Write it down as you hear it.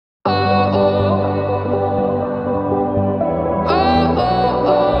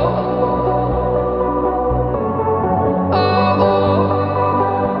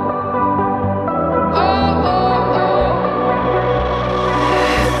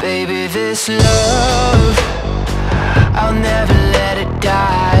this love, I'll never let it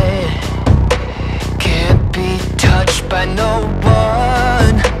die. Can't be touched by no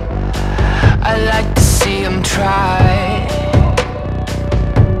one, I like to see him try.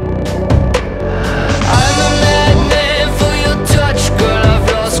 I'm a madman for your touch, girl,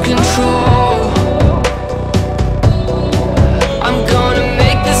 I've lost control. I'm gonna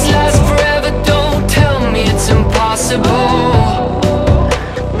make this last forever, don't tell me it's impossible.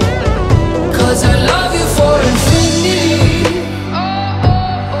 Cause I love you for infinity,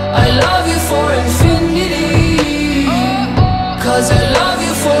 I love you for infinity. Cause I love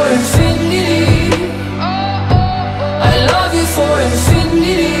you for infinity, I love you for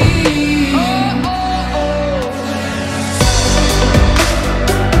infinity.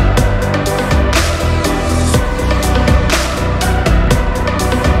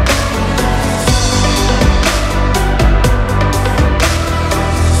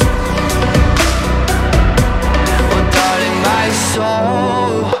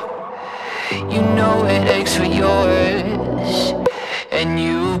 You know it aches for yours, and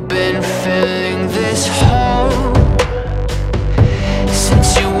you've been filling this hole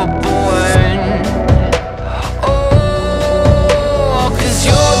since you were born. Oh, 'cause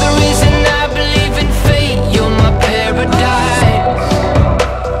you're the reason I believe in fate, you're my paradise.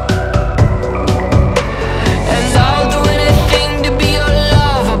 And I'll do anything to be your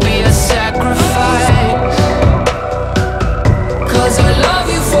love, I'll be a sacrifice. 'Cause I love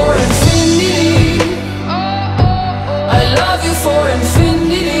you for infinity, I love you for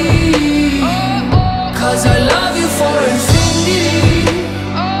infinity. Cause I love you for infinity,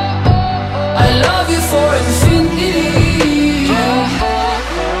 I love you for infinity.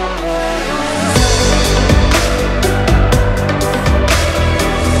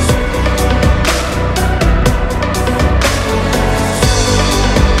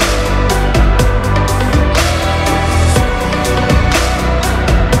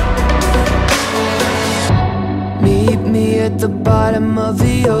 Meet me at the bottom of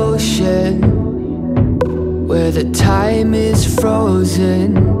the ocean, where the time is frozen,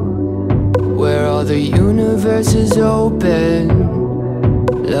 where all the universe is open.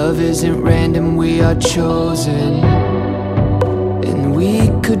 Love isn't random, we are chosen. And we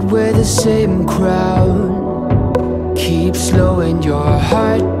could wear the same crown, keep slowing your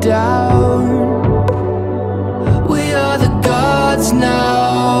heart down. We are the gods now.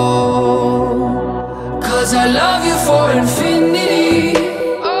 'Cause I love you for infinity,